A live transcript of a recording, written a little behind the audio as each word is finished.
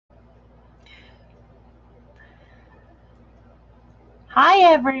Hi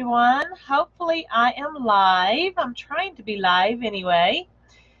everyone. Hopefully I am live. I'm trying to be live anyway.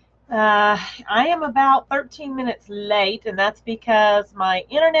 I am about 13 minutes late, and that's because my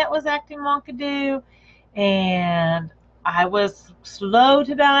internet was acting wonkadoo and I was slow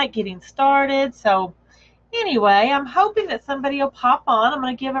tonight getting started. So anyway, I'm hoping that somebody will pop on. I'm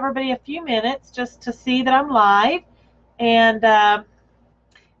going to give everybody a few minutes just to see that I'm live and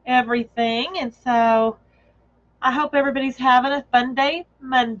everything. And so I hope everybody's having a fun day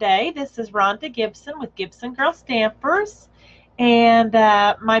Monday. This is Rhonda Gibson with Gibson Girl Stampers, and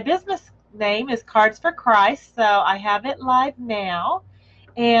my business name is Cards for Christ, so I have it live now,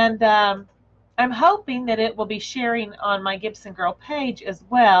 and I'm hoping that it will be sharing on my Gibson Girl page as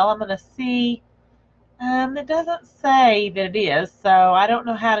well. I'm going to see. It doesn't say that it is, so I don't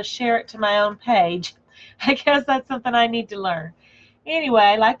know how to share it to my own page. I guess that's something I need to learn.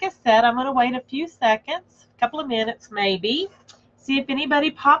 Anyway, like I said, I'm going to wait a few seconds, a couple of minutes maybe, see if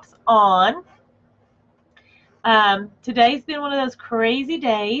anybody pops on. Today's been one of those crazy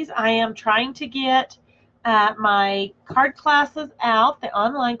days. I am trying to get my card classes out, the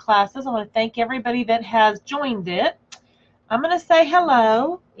online classes. I want to thank everybody that has joined it. I'm going to say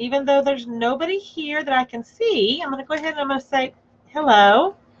hello, even though there's nobody here that I can see. I'm going to go ahead and I'm going to say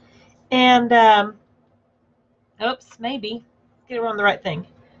hello. And, oops, maybe. Get it on the right thing.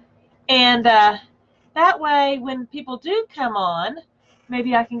 And that way, when people do come on,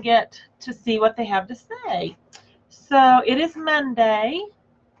 maybe I can get to see what they have to say. So it is Monday,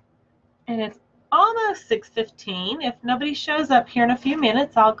 and it's almost 6:15. If nobody shows up here in a few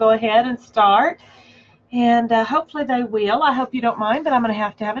minutes, I'll go ahead and start. And hopefully they will. I hope you don't mind, but I'm going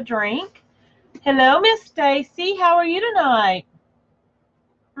to have a drink. Hello, Miss Stacy. How are you tonight?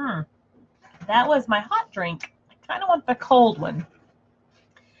 That was my hot drink. I kind of want the cold one.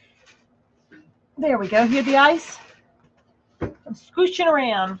 There we go. Hear the ice? I'm scooching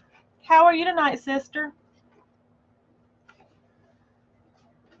around. How are you tonight, sister?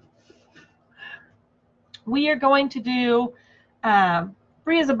 We are going to do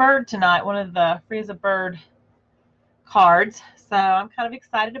Free as a Bird tonight, one of the Free as a Bird cards. So I'm kind of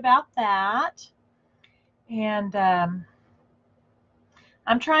excited about that. And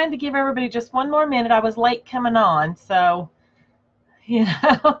I'm trying to give everybody just one more minute. I was late coming on, so, you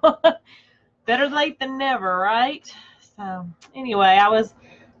know, better late than never, right? So anyway, I was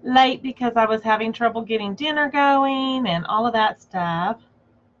late because I was having trouble getting dinner going and all of that stuff.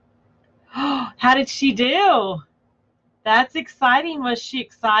 How did she do? That's exciting. Was she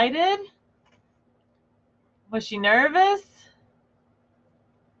excited? Was she nervous?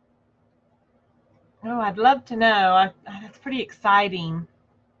 Oh, I'd love to know. That's pretty exciting.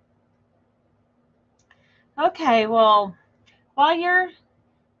 Okay, well, while you're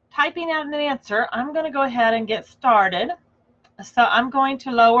typing out an answer, I'm going to go ahead and get started. So I'm going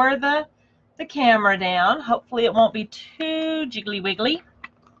to lower the camera down. Hopefully it won't be too jiggly wiggly.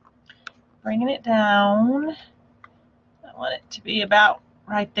 Bringing it down. I want it to be about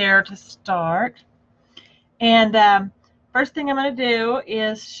right there to start. And first thing I'm going to do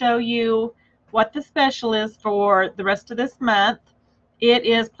is show you what the special is for the rest of this month. It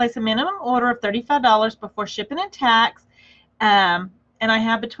is place a minimum order of $35 before shipping and tax. And I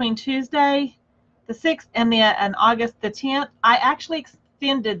have between Tuesday the 6th and August the 10th. I actually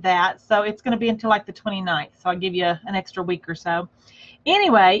extended that, so it's going to be until like the 29th. So I'll give you an extra week or so.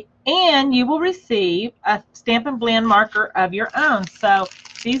 Anyway, and you will receive a Stampin' Blend marker of your own. So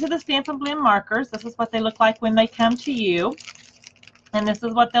these are the Stampin' Blend markers. This is what they look like when they come to you. And this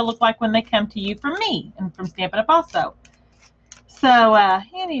is what they'll look like when they come to you from me and from Stampin' Up! Also. So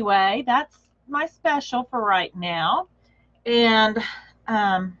anyway, that's my special for right now. And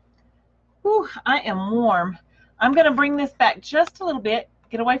whew, I am warm. I'm going to bring this back just a little bit,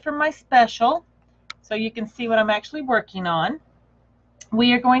 get away from my special, so you can see what I'm actually working on.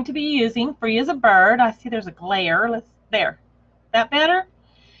 We are going to be using Free as a Bird. I see there's a glare. There. That better?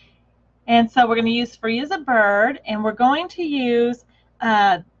 And so we're going to use Free as a Bird, and we're going to use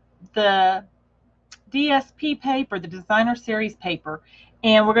the DSP paper, the Designer Series paper.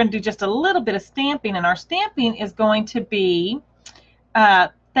 And we're going to do just a little bit of stamping, and our stamping is going to be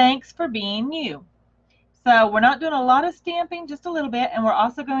Thanks for Being You. So we're not doing a lot of stamping, just a little bit, and we're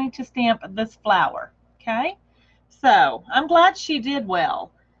also going to stamp this flower, okay? So I'm glad she did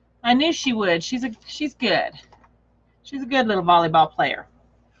well. I knew she would. She's good. She's a good little volleyball player.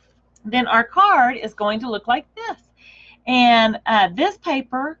 Then our card is going to look like this. And this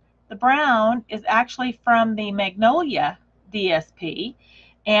paper, the brown, is actually from the Magnolia DSP.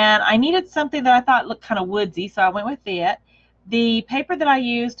 And I needed something that I thought looked kind of woodsy, so I went with it. The paper that I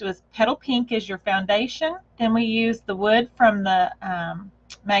used was Petal Pink as your foundation. Then we used the wood from the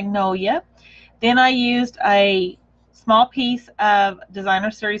Magnolia. Then I used a small piece of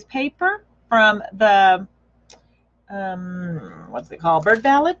Designer Series paper from the, what's it called, Bird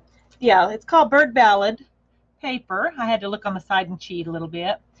Ballad? Yeah, it's called Bird Ballad paper. I had to look on the side and cheat a little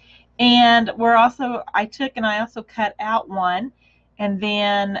bit. And I also cut out one. And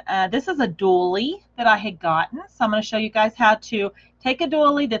then this is a doily that I had gotten. So I'm going to show you guys how to take a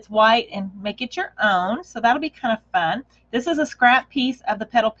doily that's white and make it your own. So that'll be kind of fun. This is a scrap piece of the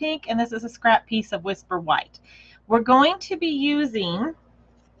Petal Pink, and this is a scrap piece of Whisper White. We're going to be using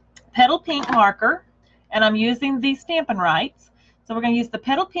Petal Pink marker, and I'm using the Stampin' Rights. So we're going to use the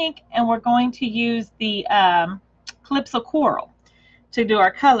Petal Pink, and we're going to use the Calypso Coral to do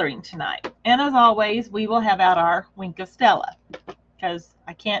our coloring tonight. And as always, we will have out our Wink of Stella, because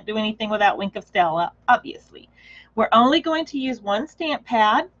I can't do anything without Wink of Stella, obviously. We're only going to use one stamp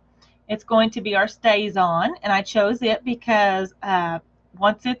pad. It's going to be our Stays On, and I chose it because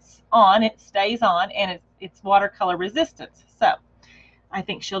once it's on, it stays on, and it's watercolor resistance. So I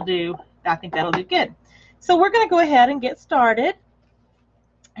think that'll do good. So we're going to go ahead and get started.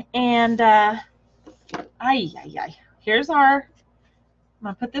 And here's our, I'm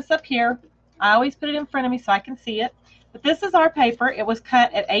going to put this up here. I always put it in front of me so I can see it. But this is our paper. It was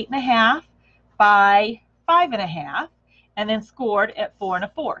cut at 8.5 by 5.5 and then scored at 4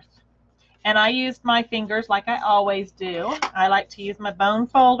 1/4. And I used my fingers like I always do. I like to use my bone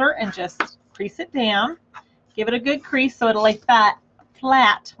folder and just crease it down. Give it a good crease so it'll lay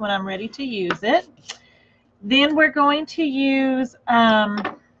flat when I'm ready to use it. Then we're going to use, I'm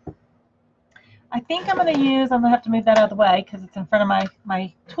going to have to move that out of the way because it's in front of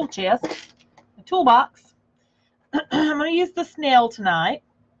my tool chest, the toolbox. I'm going to use the snail tonight.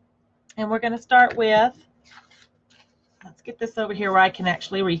 And we're going to start with, let's get this over here where I can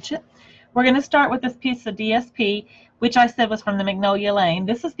actually reach it. We're going to start with this piece of DSP, which I said was from the Magnolia Lane.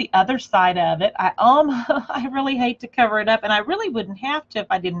 This is the other side of it. I really hate to cover it up, and I really wouldn't have to if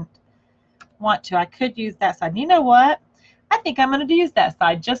I didn't want to. I could use that side. And you know what? I think I'm going to use that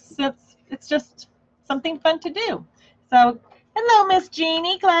side just since it's just something fun to do. So, hello, Miss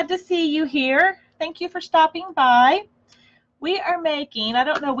Jeannie. Glad to see you here. Thank you for stopping by. We are making, I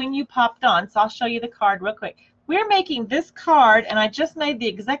don't know when you popped on, so I'll show you the card real quick. We're making this card, and I just made the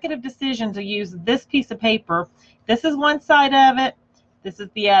executive decision to use this piece of paper. This is one side of it. This is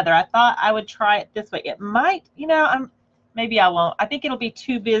the other. I thought I would try it this way. It might, maybe I won't. I think it'll be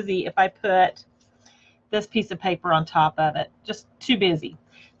too busy if I put this piece of paper on top of it. Just too busy.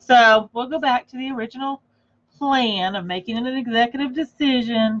 So we'll go back to the original plan of making an executive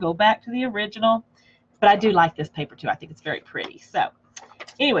decision. Go back to the original. But I do like this paper too. I think it's very pretty. So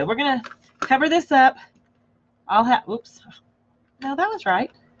anyway, we're going to cover this up. Oops. No, that was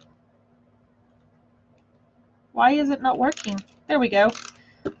right. Why is it not working? There we go.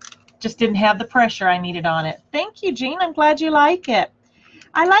 Just didn't have the pressure I needed on it. Thank you, Jean. I'm glad you like it.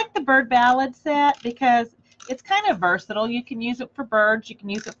 I like the Bird Ballad set because it's kind of versatile. You can use it for birds. You can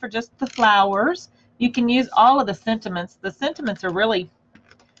use it for just the flowers. You can use all of the sentiments. The sentiments are really,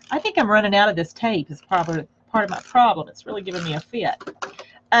 I think I'm running out of this tape is probably part of my problem. It's really giving me a fit.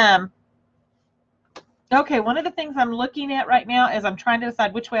 Okay, one of the things I'm looking at right now is I'm trying to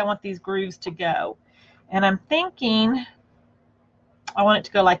decide which way I want these grooves to go. And I'm thinking I want it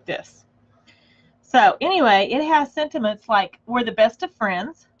to go like this. So anyway, it has sentiments like we're the best of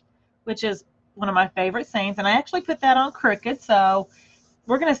friends, which is one of my favorite sayings. And I actually put that on crooked, so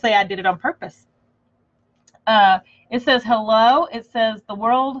we're going to say I did it on purpose. It says hello. It says the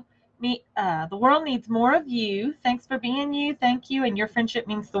world needs more of you. Thanks for being you. Thank you. And your friendship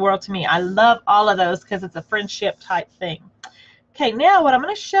means the world to me. I love all of those because it's a friendship type thing. Okay, now what I'm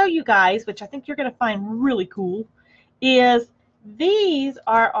going to show you guys, which I think you're going to find really cool, is these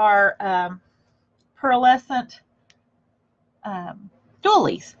are our pearlescent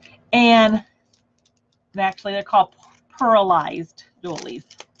doilies. And actually they're called pearlized doilies.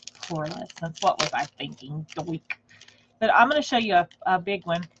 Pearlescent. What was I thinking? Doink. But I'm going to show you a big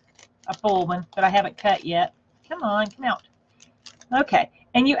one, a full one that I haven't cut yet. Come on, come out. Okay,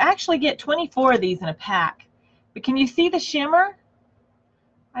 and you actually get 24 of these in a pack. But can you see the shimmer?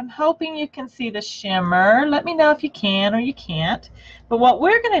 I'm hoping you can see the shimmer. Let me know if you can or you can't. But what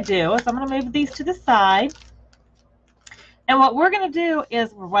we're going to do is I'm going to move these to the side. And what we're going to do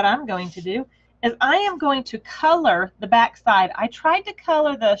is, or what I'm going to do, is I am going to color the back side. I tried to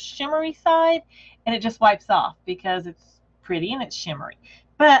color the shimmery side, and it just wipes off because it's pretty and it's shimmery.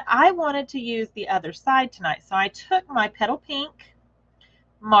 But I wanted to use the other side tonight. So I took my Petal Pink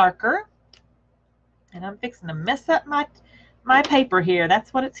marker, and I'm fixing to mess up my my paper here.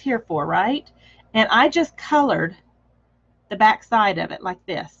 That's what it's here for, right? And I just colored the back side of it like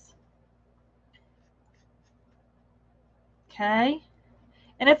this. Okay?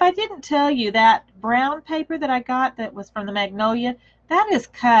 And if I didn't tell you, that brown paper that I got that was from the Magnolia, that is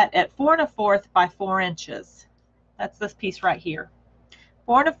cut at 4 1/4 by 4 inches. That's this piece right here.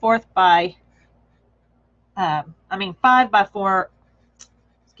 4 1/4 by, 5 by 4,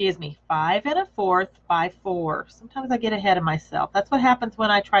 excuse me, 5 1/4 by 4. Sometimes I get ahead of myself. That's what happens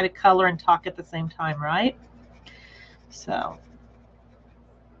when I try to color and talk at the same time, right? So,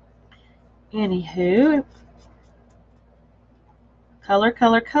 anywho, color,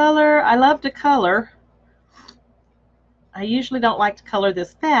 color, color. I love to color. I usually don't like to color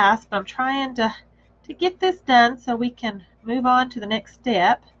this fast, but I'm trying to get this done so we can move on to the next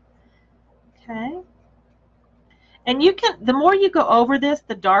step. Okay. And you can, the more you go over this,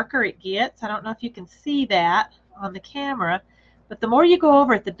 the darker it gets. I don't know if you can see that on the camera, but the more you go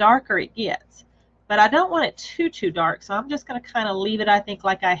over it, the darker it gets. But I don't want it too dark, so I'm just going to kind of leave it, I think,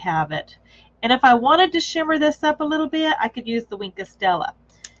 like I have it. And if I wanted to shimmer this up a little bit, I could use the Wink of Stella.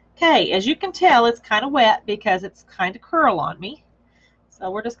 Okay, as you can tell, it's kind of wet because it's kind of curl on me.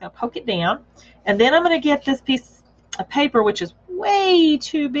 So we're just going to poke it down. And then I'm going to get this piece of paper, which is way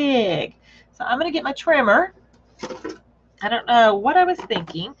too big. So I'm going to get my trimmer. I don't know what I was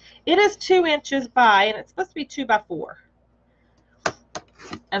thinking. It is 2 inches by, and it's supposed to be 2 by 4.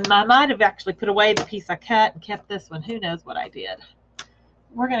 And I might have actually put away the piece I cut and kept this one. Who knows what I did.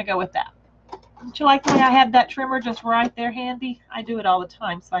 We're going to go with that. Don't you like the way I have that trimmer just right there handy? I do it all the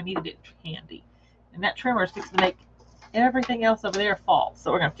time, so I needed it handy. And that trimmer is fixing to make everything else over there fall.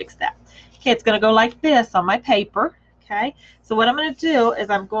 So we're going to fix that. Okay, it's going to go like this on my paper. Okay, so what I'm going to do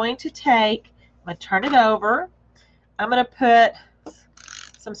is I'm going to turn it over. I'm going to put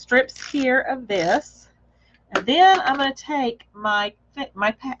some strips here of this. And then I'm going to take my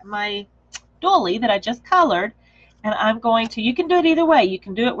dolly that I just colored, and I'm going to, you can do it either way. You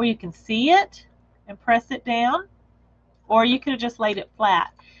can do it where you can see it and press it down, or you could have just laid it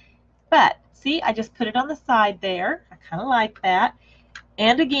flat. But see, I just put it on the side there. I kind of like that.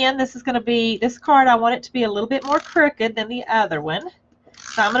 And again, this is going to be, this card, I want it to be a little bit more crooked than the other one.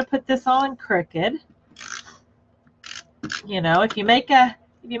 So I'm going to put this all in crooked. You know, if you make a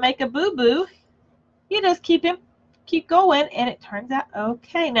boo-boo, you just keep going, and it turns out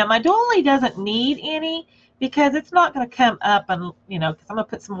okay. Now my dolly doesn't need any because it's not going to come up, and you know, because I'm going to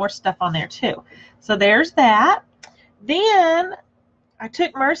put some more stuff on there too. So there's that. Then I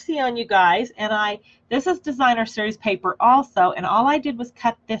took mercy on you guys, and this is designer series paper also, and all I did was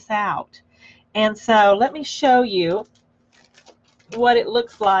cut this out. And so let me show you what it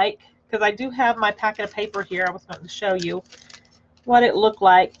looks like, because I do have my packet of paper here. I was going to show you what it looked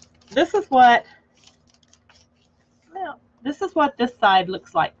like. This is what this side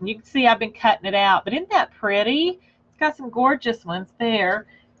looks like. And you can see I've been cutting it out, but isn't that pretty? It's got some gorgeous ones there.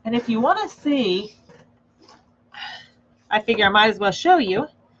 And if you want to see, I figure I might as well show you.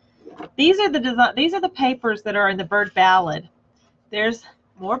 These are the papers that are in the bird ballad. There's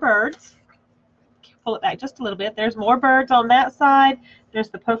more birds. Pull it back just a little bit. There's more birds on that side. There's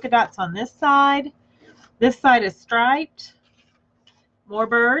the polka dots on this side. This side is striped. More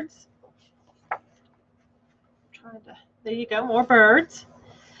birds. There you go, more birds.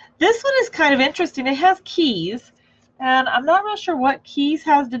 This one is kind of interesting. It has keys, and I'm not real sure what keys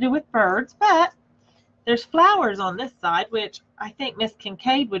has to do with birds, but there's flowers on this side, which I think Miss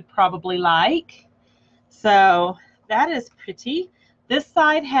Kincaid would probably like. So that is pretty. This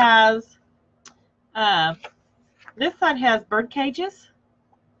side has bird cages,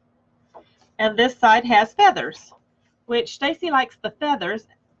 and this side has feathers, which Stacy likes the feathers,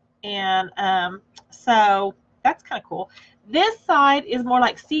 and so that's kind of cool. This side is more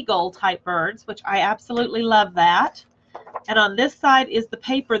like seagull type birds, which I absolutely love that. And on this side is the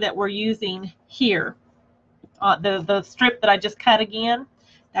paper that we're using here. The strip that I just cut again,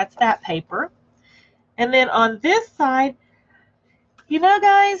 that's that paper. And then on this side, you know,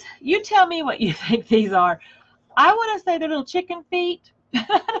 guys, you tell me what you think these are. I want to say they're little chicken feet.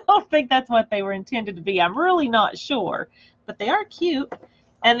 I don't think that's what they were intended to be. I'm really not sure, but they are cute.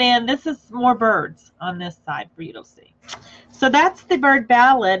 And then this is more birds on this side for you to see. So that's the bird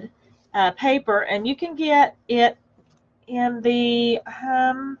ballad paper, and you can get it in the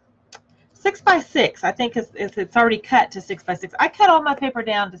 6 by 6. I think it's already cut to 6 by 6. I cut all my paper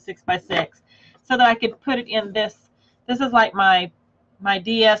down to 6 by 6 so that I could put it in this. This is like my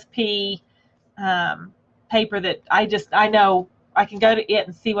DSP paper that I know I can go to it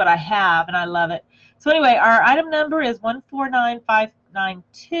and see what I have, and I love it. So anyway, our item number is 1495.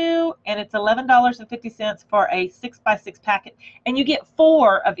 $1.92, and it's $11.50 for a 6x6 packet, and you get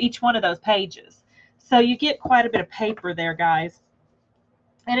 4 of each one of those pages. So you get quite a bit of paper there, guys.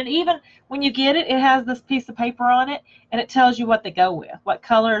 And it even, when you get it, it has this piece of paper on it, and it tells you what they go with, what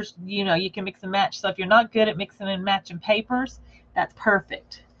colors, you know, you can mix and match. So if you're not good at mixing and matching papers, that's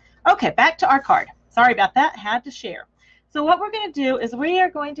perfect. Okay, back to our card. Sorry about that, had to share. So what we're going to do is we are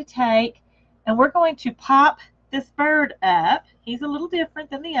going to take, and we're going to pop this bird up. He's a little different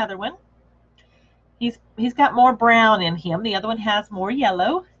than the other one. He's got more brown in him. The other one has more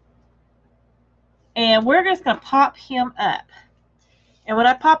yellow. And we're just going to pop him up. And when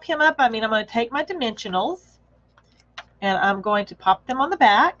I pop him up, I mean I'm going to take my dimensionals and I'm going to pop them on the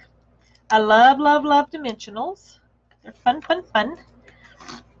back. I love, love, love dimensionals. They're fun, fun, fun.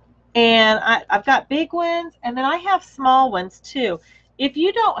 And I've got big ones, and then I have small ones too. If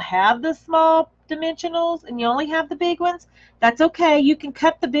you don't have the small dimensionals and you only have the big ones, that's okay. You can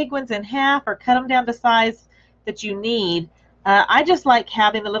cut the big ones in half or cut them down to size that you need. I just like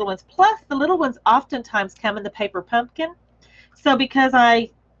having the little ones. Plus, the little ones oftentimes come in the paper pumpkin. So because I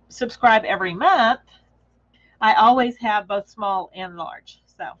subscribe every month, I always have both small and large.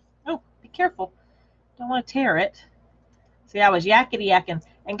 So, oh, be careful. Don't want to tear it. See, I was yakety-yakking.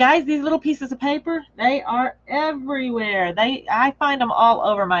 And guys, these little pieces of paper, they are everywhere. I find them all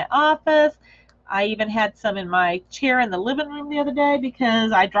over my office. I even had some in my chair in the living room the other day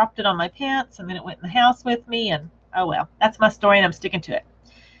because I dropped it on my pants and then it went in the house with me. And oh well, that's my story and I'm sticking to it.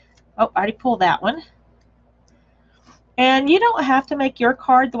 Oh, I already pulled that one. And you don't have to make your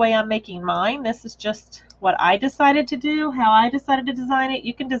card the way I'm making mine. This is just what I decided to do, how I decided to design it.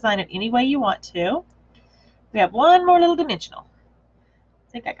 You can design it any way you want to. We have one more little dimensional.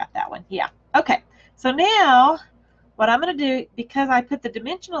 I think I got that one. Yeah. Okay. So now what I'm going to do, because I put the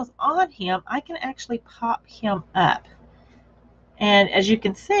dimensionals on him, I can actually pop him up. And as you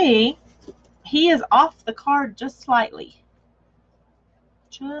can see, he is off the card just slightly.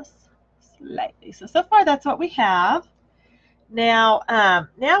 Just slightly. So far that's what we have. Now,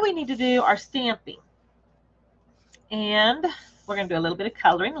 now we need to do our stamping. And we're going to do a little bit of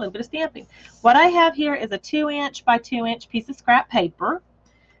coloring, a little bit of stamping. What I have here is a 2" by 2" piece of scrap paper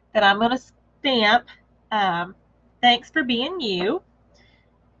that I'm going to stamp, thanks for being you.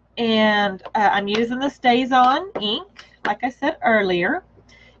 And I'm using the Stays On ink, like I said earlier.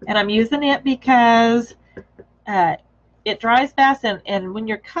 And I'm using it because it dries fast, and when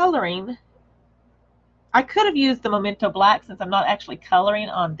you're coloring, I could have used the Memento Black since I'm not actually coloring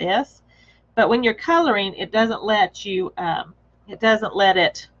on this. But when you're coloring, it doesn't let you, it doesn't let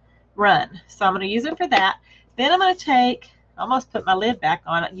it run. So I'm going to use it for that. Then I'm going to take, I almost put my lid back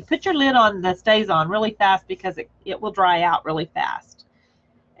on it. You put your lid on that Stays On really fast because it will dry out really fast.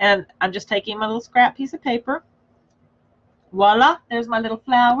 And I'm just taking my little scrap piece of paper. Voila, there's my little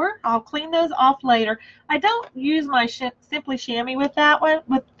flower. I'll clean those off later. I don't use my Simply Chamois with that one,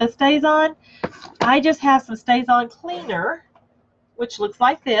 with the Stays On. I just have some Stays On cleaner, which looks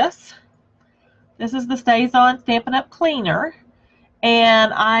like this. This is the Stays On Stampin' Up! Cleaner.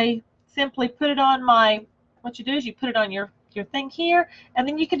 And I simply put it on my, what you do is you put it on your thing here, and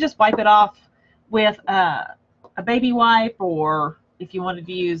then you can just wipe it off with a baby wipe, or if you wanted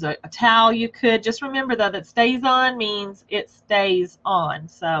to use a towel, you could. Just remember, though, that Stays On means it stays on.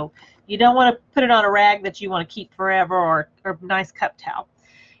 So you don't want to put it on a rag that you want to keep forever, or a nice cup towel.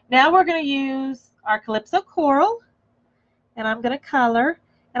 Now we're going to use our Calypso Coral, and I'm going to color.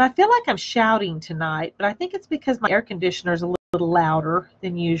 And I feel like I'm shouting tonight, but I think it's because my air conditioner is a little louder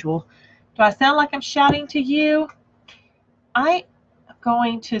than usual. Do I sound like I'm shouting to you? I'm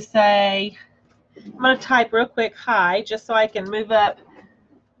going to say, I'm going to type real quick hi, just so I can move up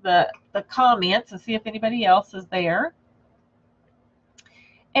the comments and see if anybody else is there.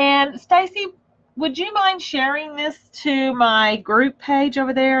 And Stacy, would you mind sharing this to my group page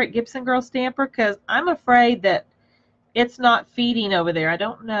over there at Gibson Girl Stamper? Because I'm afraid that it's not feeding over there. I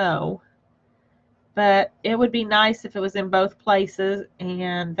don't know. But it would be nice if it was in both places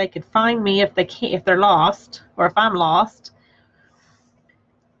and they could find me if they're lost, or if I'm lost.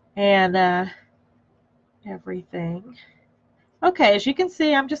 And everything. Okay, as you can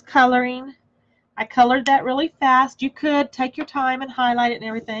see, I'm just coloring. I colored that really fast. You could take your time and highlight it and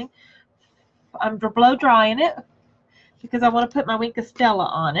everything. I'm blow drying it because I want to put my Wink of Stella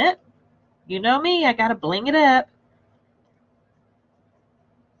on it. You know me, I got to bling it up.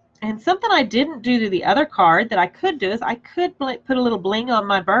 And something I didn't do to the other card that I could do is I could put a little bling on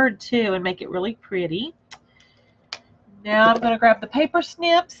my bird too and make it really pretty. Now I'm going to grab the paper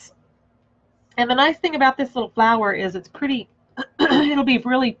snips. And the nice thing about this little flower is it's pretty, it'll be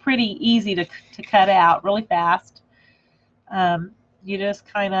really pretty easy to cut out really fast. you just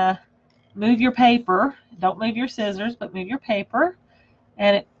kind of move your paper. Don't move your scissors, but move your paper.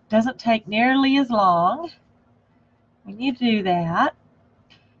 And it doesn't take nearly as long when you do that.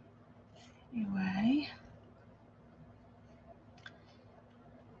 Anyway,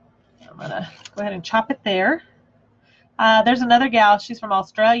 I'm going to go ahead and chop it there. There's another gal, she's from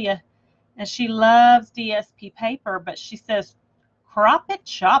Australia, and she loves DSP paper, but she says, crop it,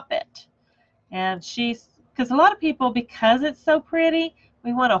 chop it. And because a lot of people, because it's so pretty,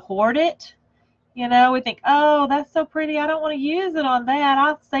 we want to hoard it. You know, we think, oh, that's so pretty, I don't want to use it on that,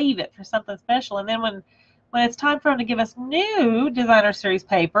 I'll save it for something special. And then when it's time for them to give us new designer series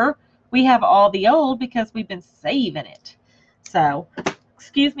paper, we have all the old because we've been saving it. So,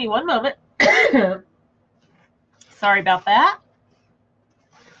 excuse me one moment. Sorry about that.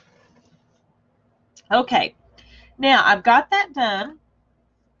 Okay, now I've got that done,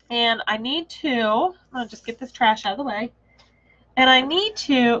 and I need to, I'm going to just get this trash out of the way, and I need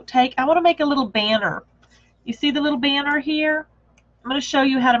to I want to make a little banner. You see the little banner here? I'm going to show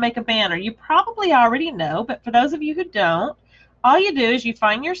you how to make a banner. You probably already know, but for those of you who don't, all you do is you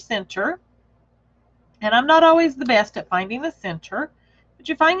find your center, and I'm not always the best at finding the center, but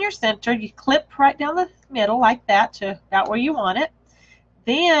you find your center, you clip right down the middle like that to about where you want it.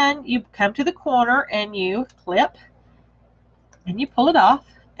 Then you come to the corner and you clip and you pull it off,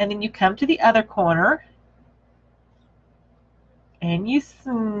 and then you come to the other corner and you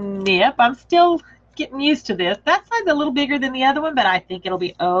snip. I'm still getting used to this. That side's a little bigger than the other one, but I think it'll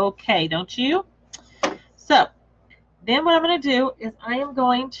be okay, don't you? So then what I'm going to do is I am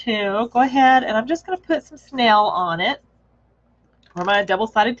going to go ahead and I'm just going to put some snail on it, or my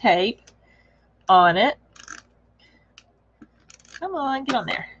double-sided tape on it. Come on, get on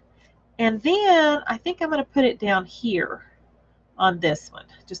there. And then I think I'm going to put it down here on this one,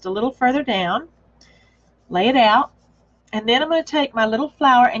 just a little further down, lay it out, and then I'm going to take my little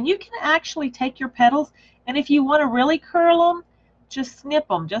flower, and you can actually take your petals, and if you want to really curl them, just snip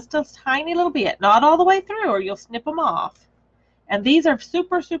them just a tiny little bit, not all the way through, or you'll snip them off. And these are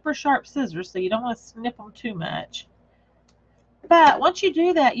super, super sharp scissors, so you don't want to snip them too much. But once you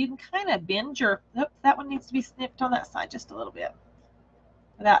do that, you can kind of bend your, oops, that one needs to be snipped on that side just a little bit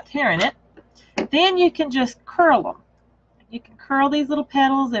without tearing it. Then you can just curl them. You can curl these little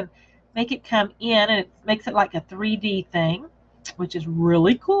petals and make it come in, and it makes it like a 3D thing, which is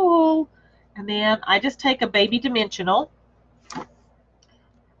really cool. And then I just take a baby dimensional.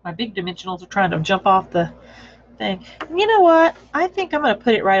 My big dimensionals are trying to jump off the thing. And you know what? I think I'm going to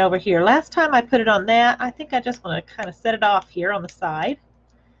put it right over here. Last time I put it on that, I think I just want to kind of set it off here on the side.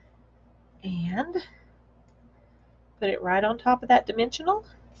 And put it right on top of that dimensional.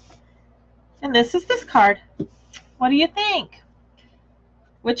 And this is this card. What do you think?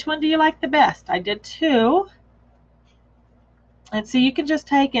 Which one do you like the best? I did two. And so you can just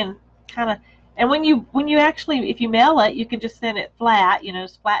take and kind of, and when you actually, if you mail it, you can just send it flat, you know,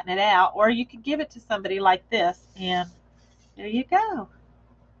 just flatten it out, or you can give it to somebody like this, and there you go.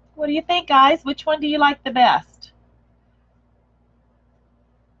 What do you think, guys? Which one do you like the best?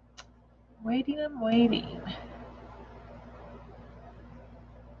 Waiting, I'm waiting.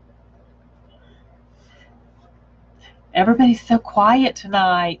 Everybody's so quiet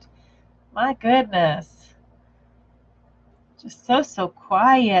tonight. My goodness. Just so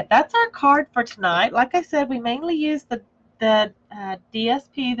quiet. That's our card for tonight. Like I said, we mainly use the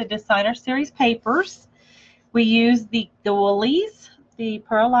DSP, the Designer Series papers. We use the doilies, the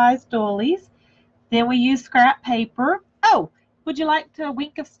pearlized doilies. Then we use scrap paper. Oh, would you like to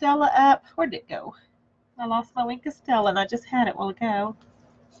Wink of Stella up? Where'd it go? I lost my Wink of Stella, and I just had it a while ago.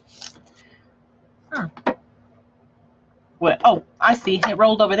 Well, oh, I see. It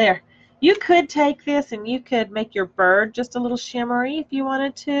rolled over there. You could take this and you could make your bird just a little shimmery if you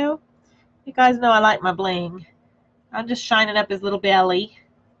wanted to. You guys know I like my bling. I'm just shining up his little belly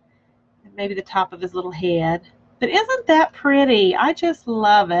and maybe the top of his little head. But isn't that pretty? I just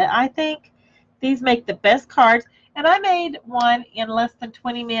love it. I think these make the best cards. And I made one in less than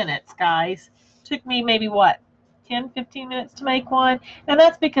 20 minutes, guys. Took me maybe, what, 10, 15 minutes to make one? And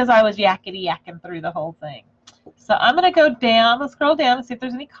that's because I was yakety-yakking through the whole thing. So I'm going to go down, let's scroll down and see if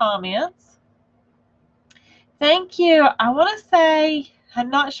there's any comments. Thank you. I want to say, I'm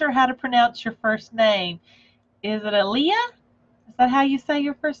not sure how to pronounce your first name. Is it Aaliyah? Is that how you say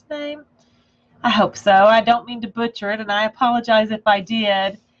your first name? I hope so. I don't mean to butcher it, and I apologize if I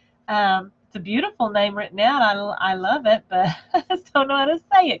did. It's a beautiful name written out. I love it, but I just don't know how to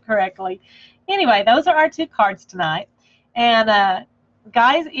say it correctly. Anyway, those are our two cards tonight. And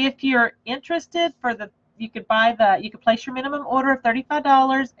guys, if you're interested for the, you could buy the, you could place your minimum order of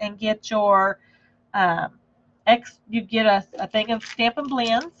 $35 and get your you get a thing of Stampin'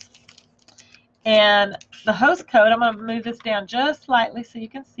 Blends. And the host code, I'm going to move this down just slightly so you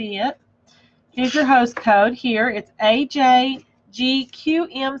can see it. Here's your host code here. It's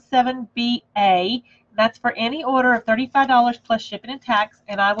AJGQM7BA. That's for any order of $35 plus shipping and tax,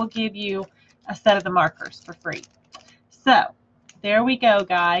 and I will give you a set of the markers for free. So there we go,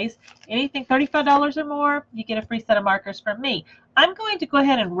 guys. Anything $35 or more, you get a free set of markers from me. I'm going to go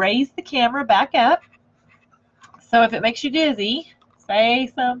ahead and raise the camera back up. So if it makes you dizzy,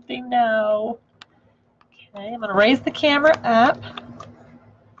 say something no. Okay, I'm going to raise the camera up.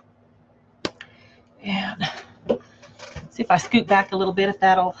 And see if I scoot back a little bit, if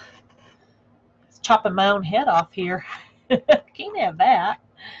that'll. It's chopping my own head off here. Can't have that.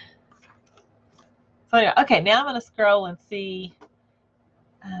 So yeah, okay, now I'm going to scroll and see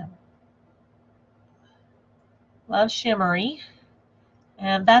Love Shimmery.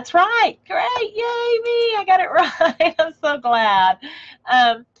 And that's right. Great. Yay, me. I got it right. I'm so glad.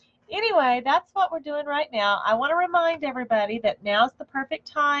 Anyway, that's what we're doing right now. I want to remind everybody that now's the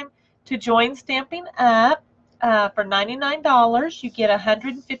perfect time to join Stampin' Up! For $99. You get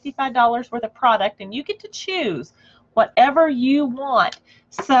 $155 worth of product, and you get to choose whatever you want.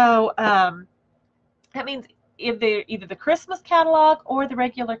 So that means either the Christmas catalog or the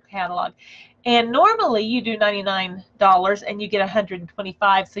regular catalog. And normally you do $99 and you get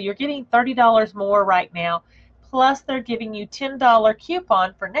 $125, so you're getting $30 more right now. Plus they're giving you $10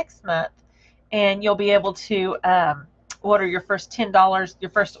 coupon for next month, and you'll be able to order your first $10.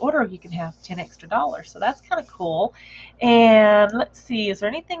 Your first order, you can have $10 extra. So that's kind of cool. And let's see, is there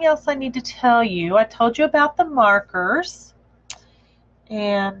anything else I need to tell you? I told you about the markers.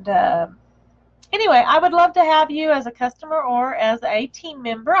 And anyway, I would love to have you as a customer or as a team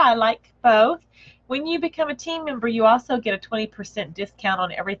member. I like both. When you become a team member, you also get a 20% discount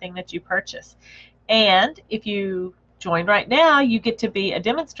on everything that you purchase. And if you join right now, you get to be a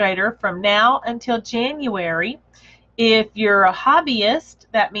demonstrator from now until January. If you're a hobbyist,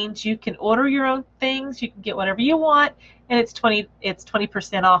 that means you can order your own things. You can get whatever you want, and it's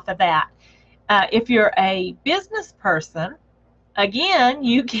 20% off of that. If you're a business person, again,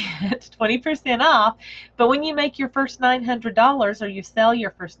 you get 20% off, but when you make your first $900, or you sell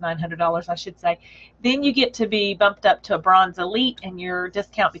your first $900, I should say, then you get to be bumped up to a Bronze Elite, and your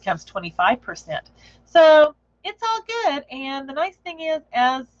discount becomes 25%. So it's all good, and the nice thing is,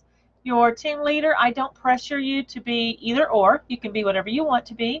 as your team leader, I don't pressure you to be either or. You can be whatever you want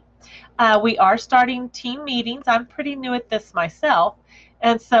to be. We are starting team meetings. I'm pretty new at this myself,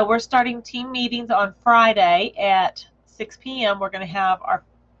 and so we're starting team meetings on Friday at 6 p.m. We're going to have our,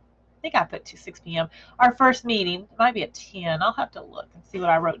 I think I put to 6 p.m. Our first meeting. It might be at 10. I'll have to look and see what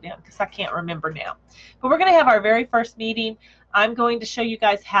I wrote down because I can't remember now. But we're going to have our very first meeting. I'm going to show you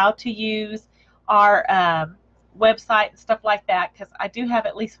guys how to use our website and stuff like that, because I do have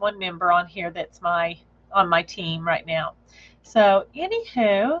at least one member on here that's on my team right now. So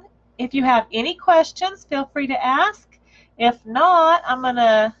anywho, if you have any questions, feel free to ask. If not, I'm going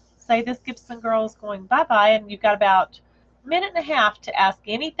to say this Gibson girl is going bye-bye, and you've got about a minute and a half to ask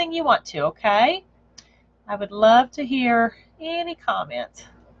anything you want to, okay? I would love to hear any comments.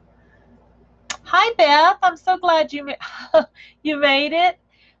 Hi, Beth. I'm so glad you made it.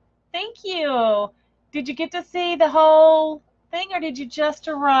 Thank you. Did you get to see the whole thing, or did you just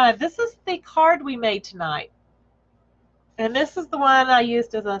arrive? This is the card we made tonight. And this is the one I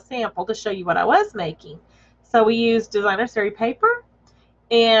used as a sample to show you what I was making. So we used designer series paper,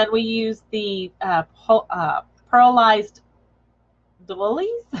 and we used the pearlized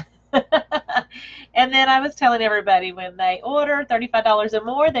doilies. And then I was telling everybody, when they order $35 or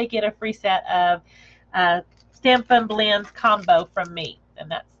more, they get a free set of Stampin' Blends combo from me.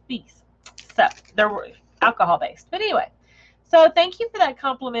 And that's these. So they're alcohol based. But anyway, so thank you for that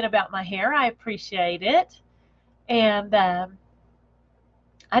compliment about my hair. I appreciate it. And I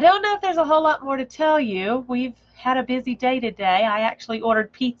don't know if there's a whole lot more to tell you. We've had a busy day today. I actually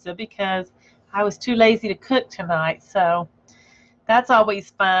ordered pizza because I was too lazy to cook tonight. So that's always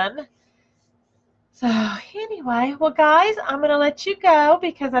fun. So anyway, well, guys, I'm going to let you go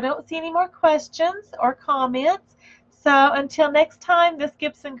because I don't see any more questions or comments. So until next time, this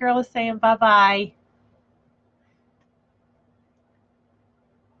Gibson girl is saying bye-bye.